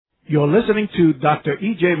You're listening to Dr.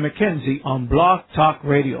 E.J. McKenzie on Blog Talk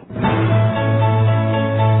Radio.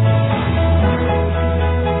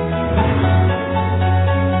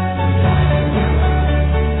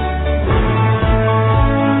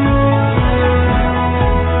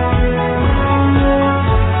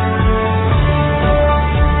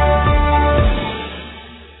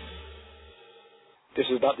 This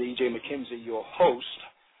is Dr. E.J. McKenzie, your host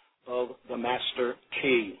of The Master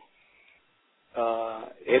Key.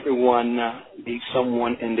 Everyone needs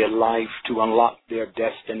someone in their life to unlock their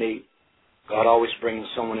destiny. God always brings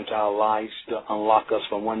someone into our lives to unlock us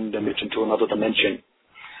from one dimension to another dimension.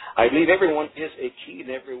 I believe everyone is a key and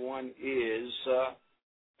everyone is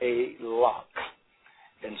a lock,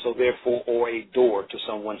 and so therefore, or a door to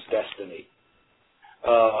someone's destiny.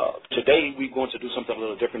 Today we're going to do something a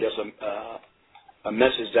little different. There's a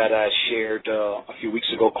message that I shared a few weeks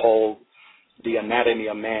ago called The Anatomy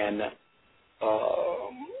of Man,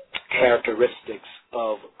 Characteristics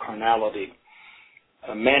of Carnality.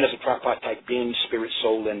 Man is a tripartite being, spirit,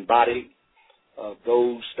 soul, and body.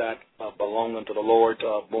 Those that belong unto the Lord,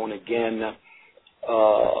 born again,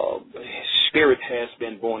 spirit has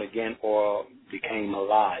been born again or became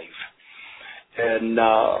alive. And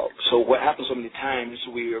so what happens so many times,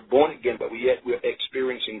 we are born again, but we're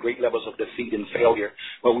experiencing great levels of defeat and failure,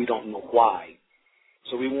 but we don't know why.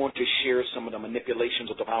 So we want to share some of the manipulations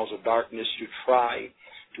of the powers of darkness to try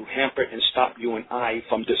to hamper and stop you and I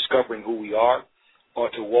from discovering who we are or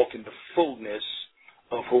to walk in the fullness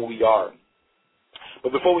of who we are.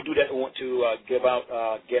 But before we do that, I want to give out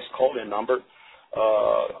a guest call-in number,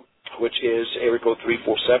 which is area code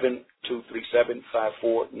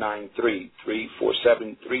 347-237-5493,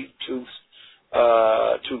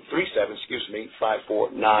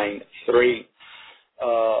 347-237-5493.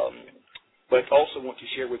 But also want to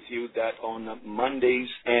share with you that on Mondays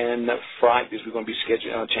and Fridays we're going to be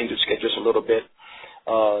changing schedules a little bit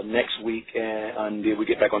next week, and until we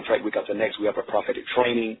get back on track week after next, we have a prophetic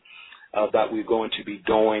training that we're going to be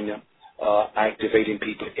doing, activating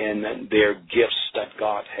people in their gifts that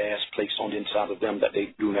God has placed on the inside of them that they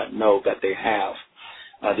do not know that they have.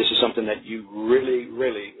 This is something that you really,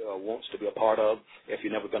 really want to be a part of if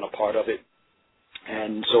you've never been a part of it,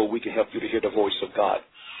 and so we can help you to hear the voice of God.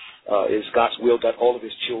 It's God's will that all of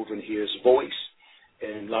his children hear his voice,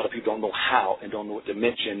 and a lot of people don't know how and don't know what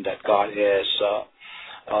dimension that God has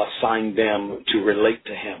assigned them to relate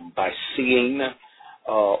to him by seeing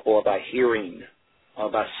or by hearing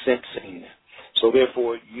or by sensing. So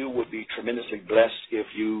therefore, you would be tremendously blessed if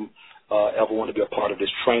you ever want to be a part of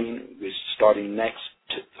this training. It's starting next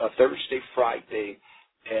Thursday, Friday,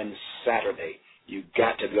 and Saturday. You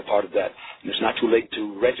got to be a part of that. And it's not too late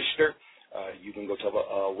to register. You can go to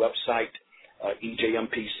our website,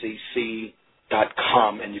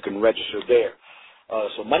 ejmpcc.com, and you can register there.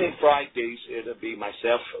 So Monday and Fridays, it'll be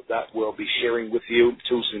myself that will be sharing with you.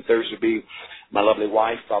 Tuesday and Thursday will be my lovely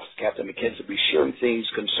wife, Prophet Captain McKenzie, will be sharing things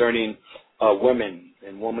concerning women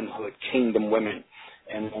and womanhood, kingdom women.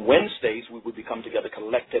 And on Wednesdays, we will be coming together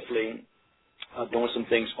collectively, doing some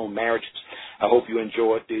things on marriages. I hope you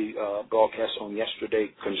enjoyed the broadcast on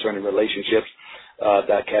yesterday concerning relationships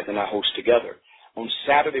that Kathy and I host together. On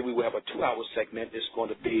Saturday, we will have a 2-hour segment. It's going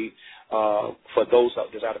to be for those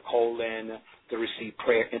that desire to call in to receive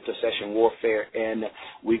prayer, intercession, warfare, and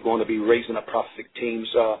we're going to be raising up prophetic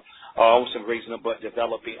teams. I won't say raising up, but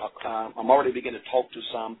developing. I'm already beginning to talk to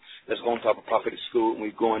some that's going to have a prophetic school, and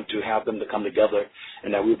we're going to have them to come together,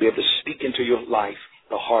 and that we'll be able to speak into your life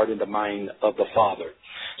the heart and the mind of the Father.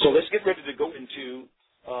 So let's get ready to go into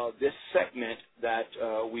this segment that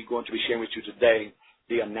we're going to be sharing with you today,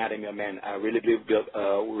 the anatomy of man. I really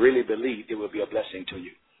believe it will be a blessing to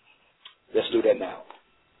you. Let's do that now.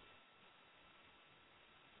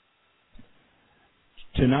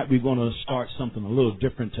 Tonight we're going to start something a little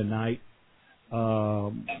different tonight.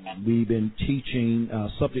 We've been teaching,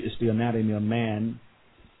 subject is the anatomy of man,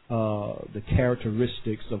 the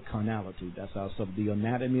characteristics of carnality. That's our subject, the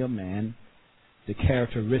anatomy of man, the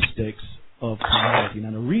characteristics of carnality.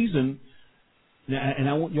 Now the reason, and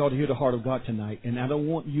I want you all to hear the heart of God tonight, and I don't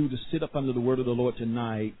want you to sit up under the word of the Lord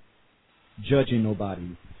tonight judging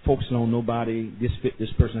nobody, focusing on nobody, this fit,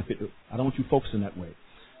 this person, that fit. I don't want you focusing that way.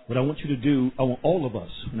 What I want you to do, I want all of us,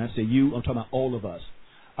 when I say you, I'm talking about all of us.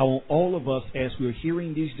 I want all of us, as we're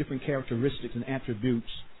hearing these different characteristics and attributes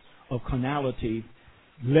of carnality,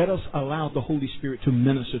 let us allow the Holy Spirit to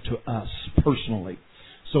minister to us personally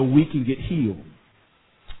so we can get healed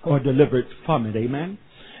or delivered from it. Amen?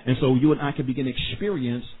 And so you and I can begin to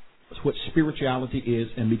experience what spirituality is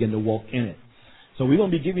and begin to walk in it. So we're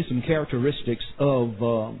going to be giving some characteristics of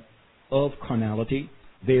carnality.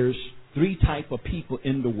 There's three type of people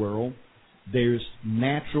in the world. There's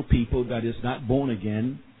natural people that is not born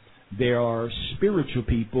again. There are spiritual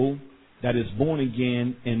people that is born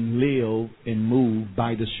again and live and move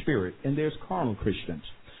by the Spirit. And there's carnal Christians.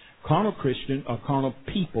 Carnal Christian or carnal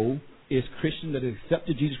people is Christian that has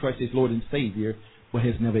accepted Jesus Christ as Lord and Savior but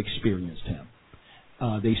has never experienced Him.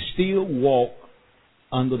 They still walk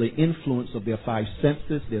under the influence of their five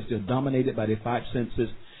senses. They're still dominated by their five senses,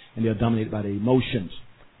 and they're dominated by their emotions.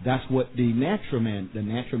 That's what the natural man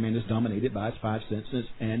is dominated by his five senses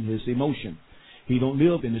and his emotion. He don't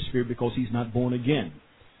live in the Spirit because he's not born again.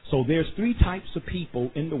 So there's three types of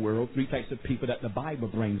people in the world, three types of people that the Bible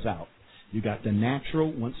brings out. You got the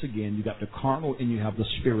natural, once again, you got the carnal, and you have the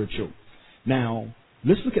spiritual. Now,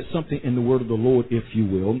 let's look at something in the Word of the Lord, if you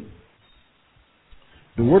will.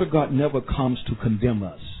 The Word of God never comes to condemn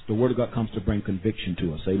us. The Word of God comes to bring conviction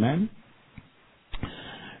to us. Amen?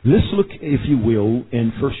 Let's look, if you will,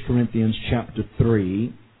 in 1 Corinthians chapter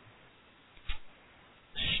 3,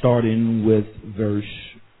 starting with verse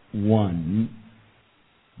 1.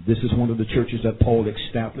 This is one of the churches that Paul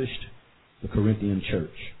established, the Corinthian church.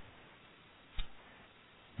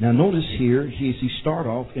 Now notice here, he start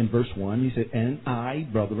off in verse 1, he said, "And I,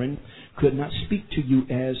 brethren, could not speak to you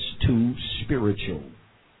as to spiritual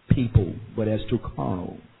people, but as to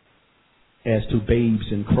carnal, as to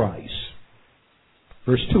babes in Christ."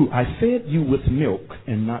 Verse 2, "I fed you with milk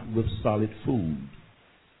and not with solid food,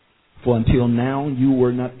 for until now you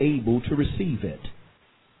were not able to receive it.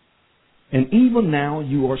 And even now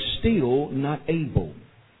you are still not able,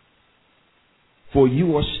 for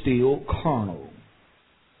you are still carnal.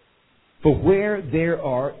 For where there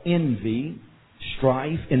are envy,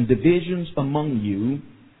 strife, and divisions among you,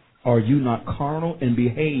 are you not carnal and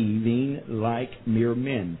behaving like mere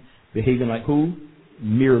men?" Behaving like who?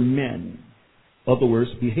 Mere men. In other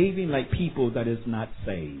words, behaving like people that is not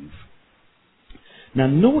saved. Now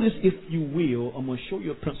notice, if you will, I'm going to show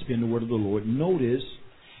you a principle in the Word of the Lord. Notice,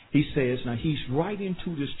 he says, now he's writing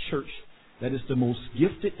to this church that is the most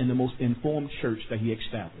gifted and the most informed church that he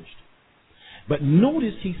established. But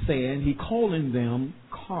notice he's saying, he calling them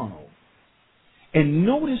carnal. And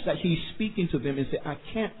notice that he's speaking to them and say, I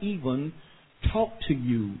can't even talk to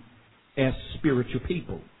you as spiritual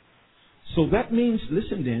people. So that means,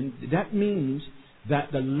 listen then, that means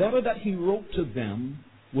that the letter that he wrote to them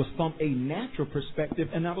was from a natural perspective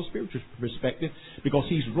and not a spiritual perspective, because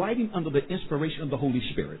he's writing under the inspiration of the Holy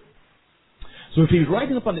Spirit. So if he's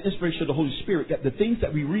writing upon the inspiration of the Holy Spirit, that the things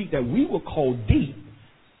that we read that we will call deep,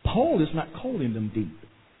 Paul is not calling them deep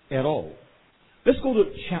at all. Let's go to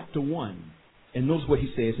chapter 1 and notice what he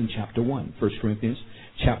says in chapter 1. 1 Corinthians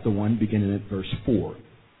chapter 1, beginning at verse 4.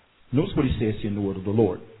 Notice what he says here in the word of the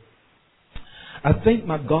Lord. "I thank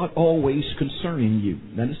my God always concerning you."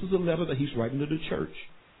 Now this is a letter that he's writing to the church.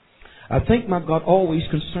 "I thank my God always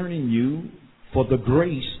concerning you for the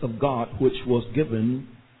grace of God which was given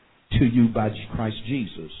to you by Christ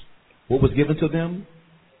Jesus." What was given to them?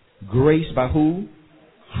 Grace by who?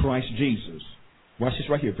 Christ Jesus. Watch this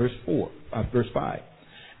right here, verse 5.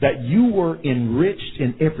 "That you were enriched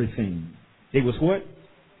in everything." It was what?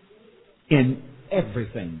 In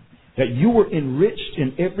everything. "That you were enriched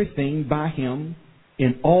in everything by him,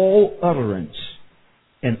 in all utterance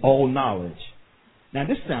and all knowledge." Now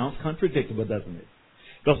this sounds contradictory, doesn't it?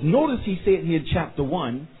 Because notice he said here in chapter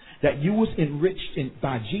 1 that you was enriched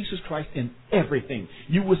by Jesus Christ in everything.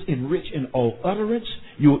 You was enriched in all utterance.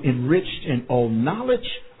 You were enriched in all knowledge,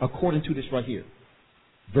 according to this right here.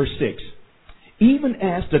 Verse 6. "Even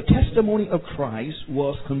as the testimony of Christ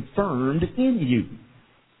was confirmed in you,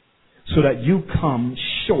 so that you come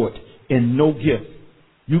short in no gift."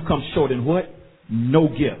 You come short in what? No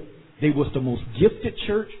gift. They was the most gifted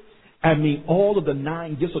church. I mean, all of the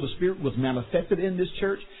 9 gifts of the Spirit was manifested in this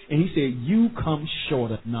church. And he said, you come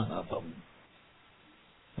short of none of them.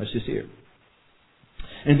 That's just here.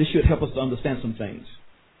 And this should help us to understand some things.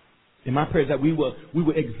 In my prayer is that we will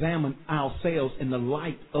examine ourselves in the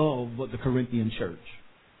light of the Corinthian church.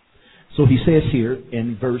 So he says here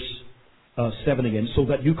in verse 7 again, "So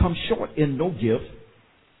that you come short in no gift,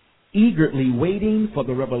 eagerly waiting for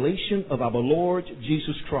the revelation of our Lord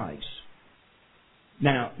Jesus Christ."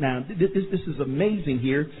 Now this is amazing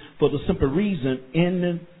here for the simple reason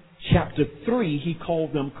in chapter 3 he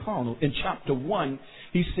called them carnal. In chapter 1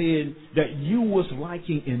 he said that you was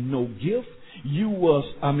lacking in no gift. You was,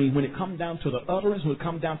 when it come down to the utterance, when it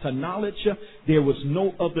come down to knowledge, there was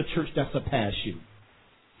no other church that surpassed you.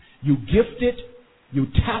 You gifted, you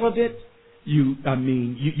talented, you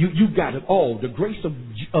got it all. The grace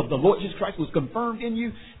of the Lord Jesus Christ was confirmed in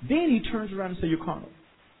you. Then he turns around and says you're carnal.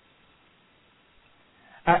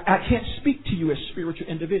 I can't speak to you as spiritual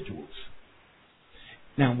individuals.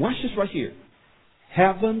 Now, watch this right here.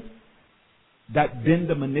 Haven't that been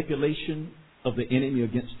the manipulation of the enemy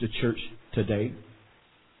against the church today?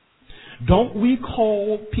 Don't we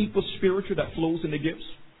call people spiritual that flows in the gifts?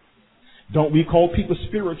 Don't we call people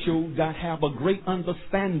spiritual that have a great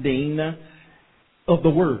understanding of the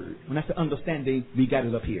word? When I say understanding, we got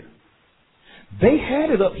it up here. They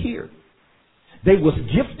had it up here. They was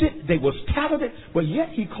gifted, they was talented, but yet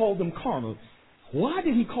he called them carnal. Why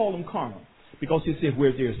did he call them carnal? Because he said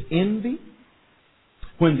where there's envy,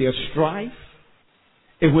 when there's strife,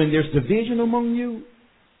 and when there's division among you,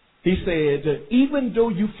 he said, even though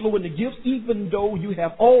you flow in the gifts, even though you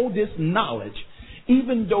have all this knowledge,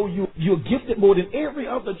 even though you're gifted more than every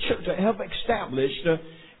other church I ever established,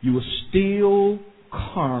 you are still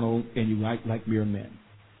carnal and you act like mere men.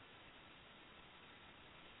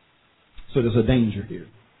 So there's a danger here.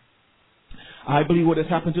 I believe what has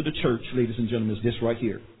happened to the church, ladies and gentlemen, is this right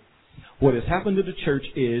here. What has happened to the church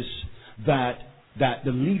is that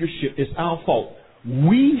the leadership is our fault.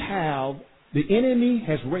 The enemy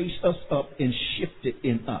has raised us up and shifted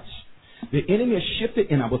in us. The enemy has shifted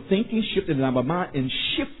in our thinking, shifted in our mind, and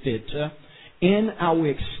shifted in our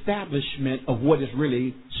establishment of what is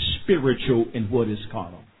really spiritual and what is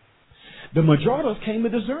carnal. The majority of us came to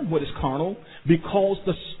discern what is carnal because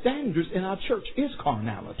the standards in our church is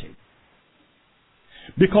carnality.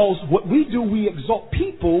 Because what we do, we exalt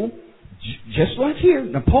people just like here.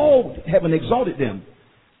 Now, Paul haven't exalted them.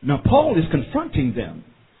 Now, Paul is confronting them.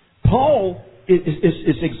 Paul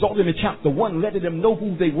is exalted in chapter 1, letting them know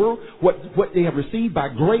who they were, what they have received by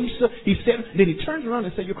grace. He said, then he turns around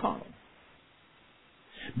and says, you're carnal.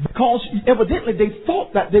 Because evidently they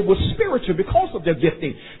thought that they were spiritual because of their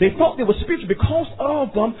gifting. They thought they were spiritual because of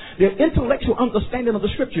their intellectual understanding of the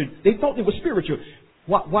Scripture. They thought they were spiritual.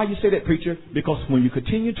 Why you say that, preacher? Because when you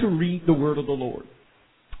continue to read the word of the Lord,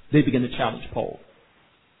 they begin to challenge Paul.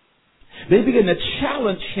 They begin to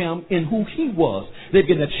challenge him in who he was. They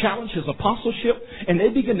begin to challenge his apostleship, and they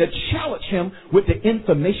begin to challenge him with the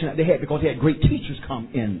information that they had, because they had great teachers come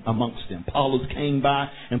in amongst them. Paulus came by,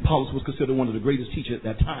 and Paulus was considered one of the greatest teachers at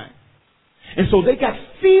that time. And so they got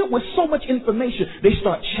filled with so much information, they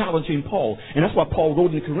start challenging Paul. And that's why Paul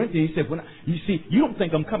wrote in the Corinthians, he said, you don't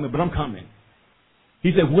think I'm coming, but I'm coming.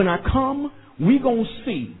 He said, when I come, we're going to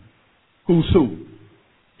see who's who.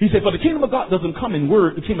 He said, for the kingdom of God doesn't come in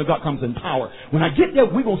word, the kingdom of God comes in power. When I get there,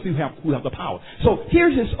 we're going to see who have the power. So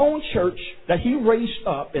here's his own church that he raised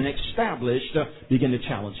up and established, begin to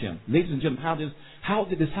challenge him. Ladies and gentlemen, how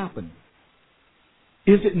did this happen?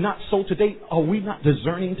 Is it not so today? Are we not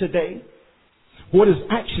discerning today what is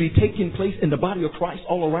actually taking place in the body of Christ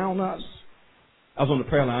all around us? I was on the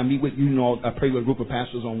prayer line. I meet with, I pray with a group of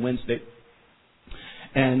pastors on Wednesday.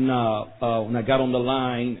 And when I got on the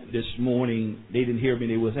line this morning, they didn't hear me.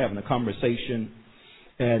 They was having a conversation.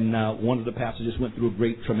 And one of the pastors just went through a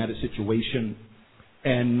great traumatic situation.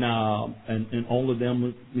 And all of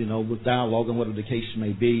them, was dialoguing, whatever the case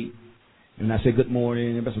may be. And I said, good morning.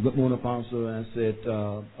 Everybody said, good morning, Apostle. And I said,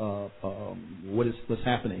 what's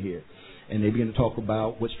happening here? And they began to talk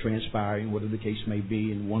about what's transpiring, whatever the case may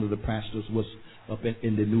be. And one of the pastors was up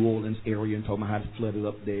in the New Orleans area and talking about how it flooded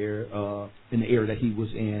up there in the area that he was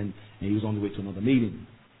in, and he was on the way to another meeting.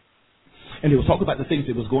 And they was talking about the things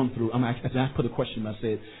they was going through. I put a question.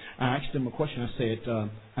 I asked them a question.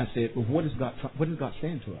 I said, well, what is God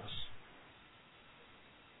saying to us?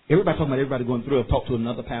 Everybody talking about everybody going through. I talked to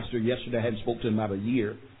another pastor yesterday. I hadn't spoken to him about a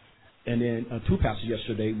year. And then two pastors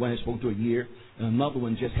yesterday. One had spoken to a year, and another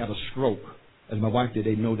one just had a stroke. As my wife did,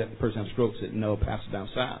 they know that the person had a stroke. Said, no, pastor down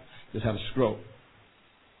south just had a stroke.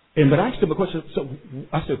 But I asked him a question. So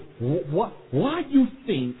I said, why do you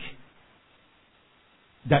think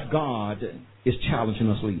that God is challenging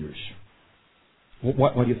us leaders?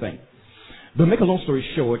 What do you think? But make a long story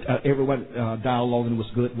short, everyone dialoguing was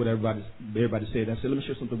good. What everybody said. I said, let me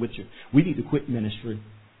share something with you. We need to quit ministry.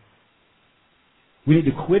 We need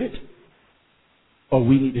to quit it, or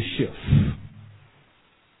we need to shift.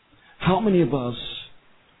 How many of us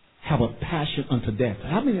have a passion unto death?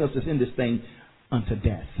 How many of us is in this thing unto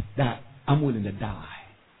death, that I'm willing to die?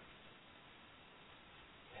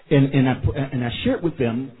 And I shared with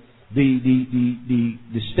them the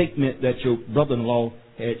statement that your brother-in-law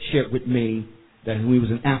had shared with me, that when he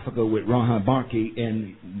was in Africa with Ron Barkey,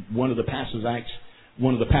 and one of the pastors asked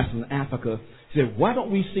one of the pastors in Africa, he said, why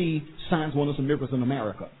don't we see signs, wonders, and miracles in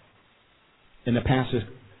America? And the pastor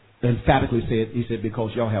emphatically said,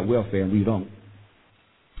 because y'all have welfare and we don't.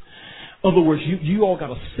 In other words, you all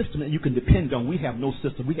got a system that you can depend on. We have no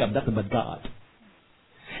system. We have nothing but God.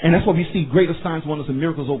 And that's why we see greater signs, wonders, and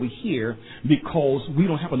miracles over here, because we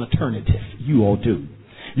don't have an alternative. You all do.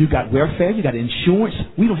 You got welfare, you got insurance.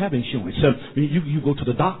 We don't have insurance. So you go to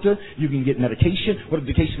the doctor, you can get medication, whatever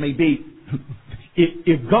the case may be.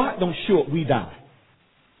 If God don't show up, we die.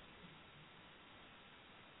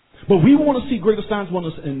 But we want to see greater signs,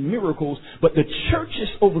 wonders, and miracles. But the churches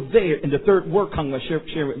over there in the third world countries,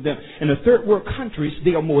 share with them, in the third world countries,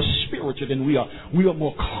 they are more spiritual than we are. We are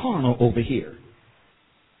more carnal over here.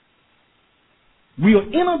 We are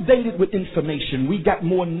inundated with information. We got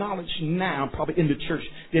more knowledge now, probably in the church,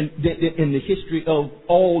 than in the history of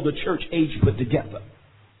all the church age put together.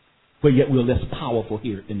 But yet we're less powerful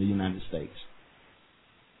here in the United States.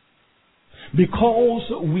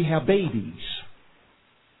 Because we have babies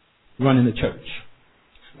running the church.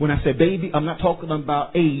 When I say baby, I'm not talking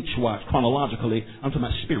about age-wise, chronologically. I'm talking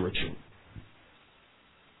about spiritual.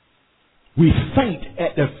 We faint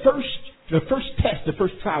at the first test, the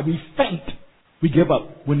first trial. We faint. We give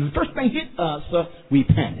up. When the first thing hit us, we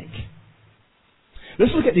panic.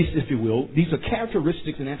 Let's look at these, if you will. These are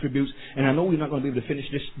characteristics and attributes, and I know we're not going to be able to finish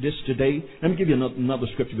this today. Let me give you another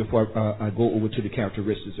scripture before I go over to the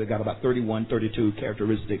characteristics. I got about 31, 32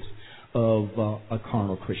 characteristics of a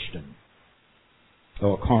carnal Christian,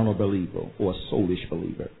 or a carnal believer, or a soulish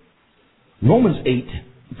believer. Romans 8,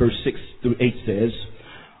 verse 6 through 8 says,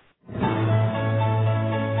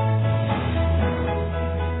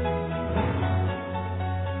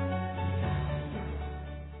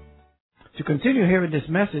 To continue hearing this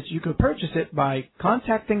message, you can purchase it by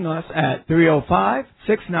contacting us at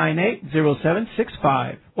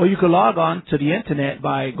 305-698-0765. Or you can log on to the internet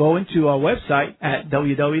by going to our website at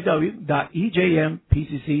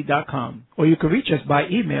www.ejmpcc.com. Or you can reach us by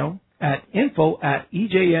email at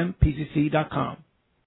info@ejmpcc.com.